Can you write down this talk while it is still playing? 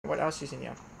what else is in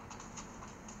here?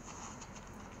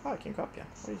 Oh, I can go up here.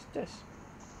 What is this?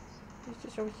 What is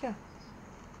this over here?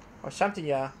 Oh, something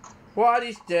here. What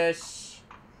is this?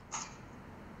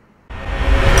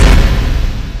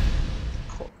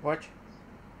 What?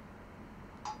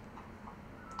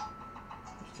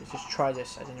 Let's just try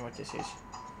this. I don't know what this is.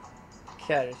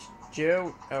 Okay, let's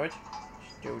do... Oh, wait.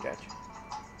 Let's do that.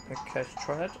 Okay, let's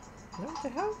try that. No, what the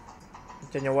hell? I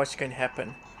don't know what's going to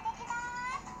happen.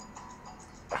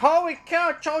 Holy cow,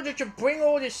 I told you to bring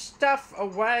all this stuff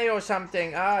away or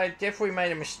something. I definitely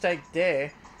made a mistake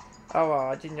there. Oh, well,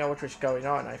 I didn't know what was going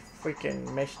on. I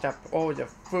freaking messed up all the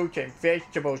fruit and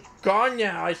vegetables. Gone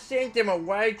now. I sent them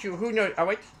away to who knows. Oh,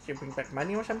 wait. Did you bring back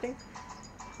money or something?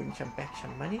 Bring back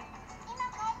some money?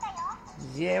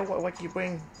 Yeah, what did you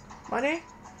bring? Money?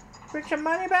 Bring some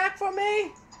money back for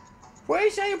me? What you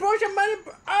say you brought some money?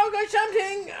 Oh, got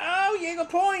something. Oh, you got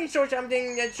points or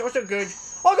something. That's also good.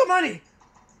 Oh, I got money.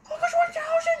 Oh, I got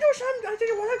 1,000 or something. I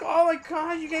didn't want to go. Oh, my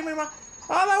God. You gave me my...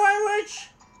 Oh, my witch.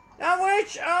 I'm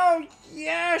rich! Oh,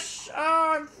 yes!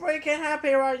 Oh, I'm freaking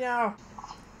happy right now.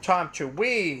 Time to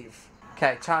weave.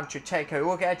 Okay, time to take a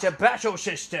look at the battle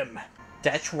system.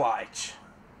 That's right.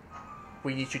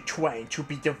 We need to train to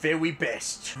be the very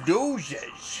best.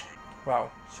 Losers.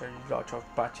 Wow, so a lot of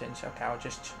buttons. Okay, I'll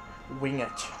just wing it.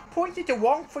 Pointed the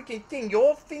wrong freaking thing.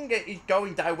 Your finger is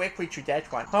going directly to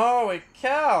that one. Holy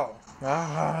cow.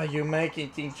 Ah, you're making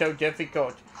things so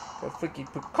difficult. The freaking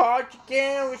cards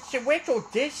again. Where's all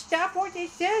this stuff? What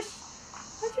is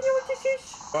this? I don't know what this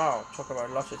is. Wow, talk about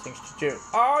lots of things to do.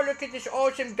 Oh, look at this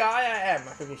awesome guy I am.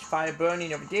 Look at this fire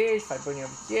burning over there, fire burning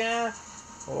over there.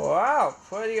 Wow,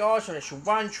 pretty awesome. Let's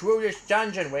run through this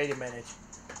dungeon. Wait a minute.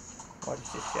 What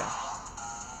is this here?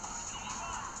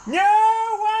 No!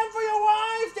 Run for your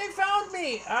life! They found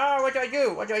me! Oh, what do I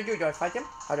do? What do I do? Do I fight them?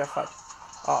 How do I fight?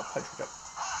 Oh, punch them.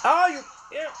 Oh, you...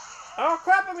 Yeah. Oh,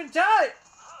 crap, I'm gonna die!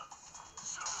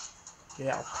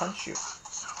 Yeah, I'll punch you.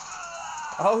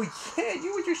 Oh, yeah,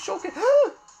 you were just so good.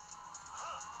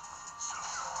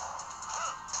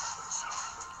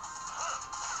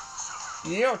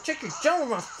 Yeah, I'll take you down with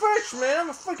my fist, man. I'm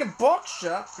a freaking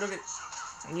boxer. Look at...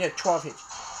 Yeah, 12 hits.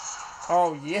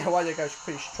 Oh, yeah, well, that guy's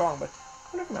pretty strong, but...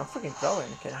 Look at me, I'm freaking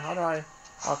glowing. Okay, how do I...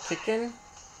 I'll kick in.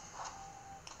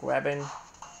 Grabbing.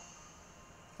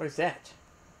 What is that?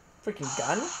 Freaking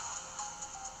gun?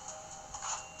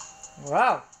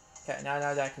 Wow. Okay, now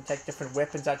that I can take different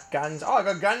weapons out, guns. Oh, I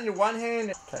got a gun in one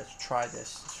hand. Okay, let's try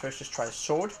this. Let's first just try the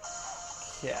sword.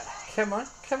 Yeah, come on,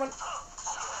 come on.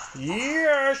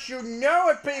 Yes, you know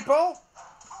it, people.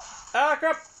 Ah,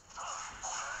 crap.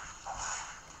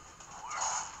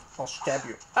 I'll stab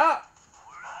you. Ah.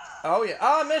 Oh, yeah.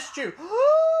 Oh, I missed you.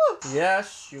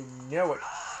 Yes, you know it.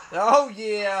 Oh,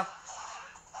 yeah.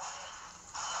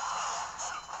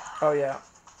 Oh, yeah.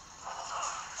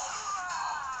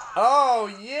 Oh,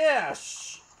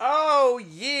 yes! Oh,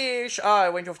 yes! Oh, I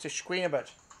went off the screen a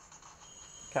bit.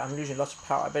 Okay, I'm losing lots of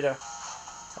power. I better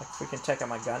like freaking take out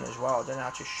my gun as well. I don't know how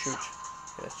to shoot.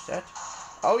 Okay, that's that.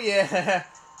 Oh, yeah!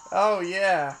 Oh,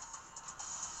 yeah!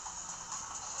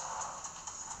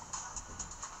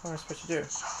 What am I supposed to do?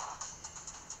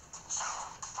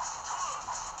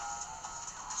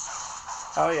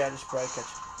 Oh, yeah, just break it.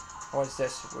 What is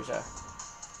this? It was a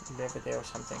lever there or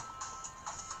something.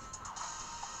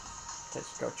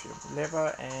 Let's go to the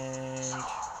lever and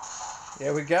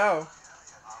there we go.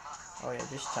 Oh yeah,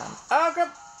 this time. Oh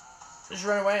crap! Just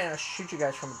run away and I'll shoot you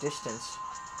guys from a distance.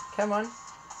 Come on.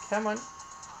 Come on.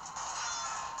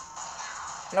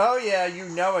 Oh yeah, you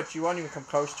know it. You won't even come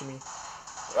close to me.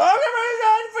 Oh come on,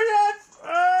 run for that!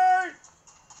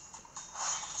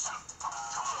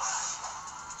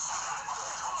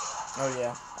 Oh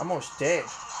yeah, I'm almost dead.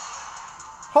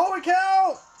 Holy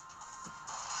cow!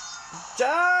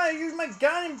 Die! Use my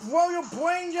gun and blow your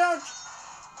brains out!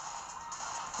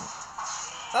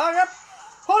 Oh, yep!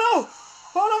 Oh no!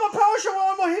 Oh no, my power shot!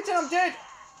 One more hit and I'm dead!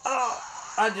 Oh,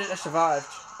 I survived.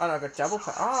 Oh no, I got double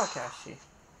power. Oh, okay, I see.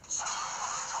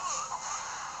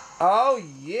 Oh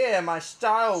yeah, my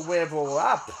style level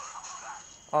up.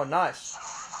 Oh, nice.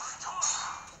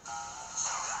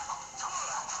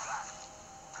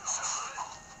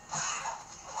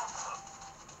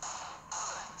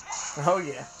 Oh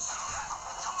yeah.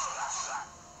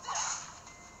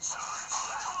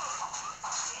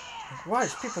 Why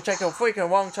is people taking a freaking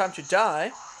long time to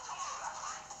die?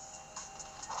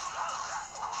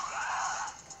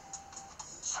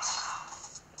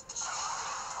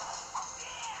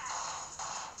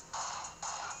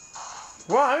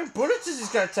 Wow, how many bullets is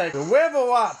this gonna take?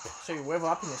 Level up! So you level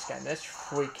up in this game. That's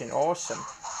freaking awesome.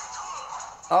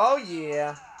 Oh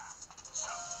yeah.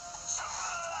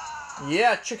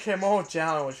 Yeah, I took them all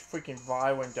down. It was freaking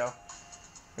violent though.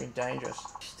 Freaking dangerous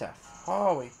stuff.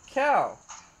 Holy cow.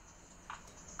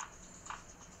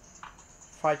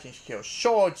 Fighting skills,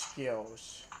 sword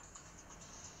skills,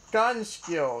 gun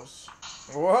skills.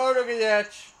 Whoa, look at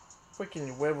that.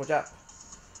 Freaking leveled up.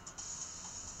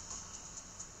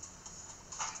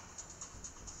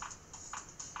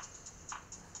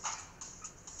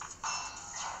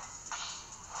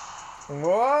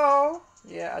 Whoa.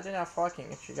 Yeah, I don't know how far I can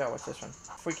actually go. What's this one?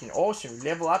 Freaking awesome.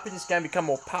 Level up in this game, become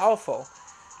more powerful.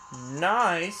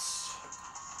 Nice.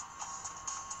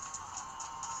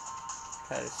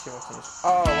 Okay, let's see what's in this.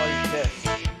 Oh, what is this?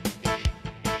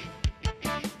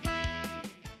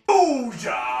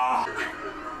 Booyah!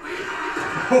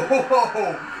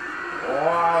 Oh,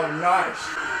 wow, nice.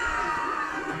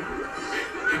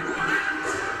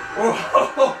 Oh,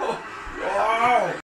 wow.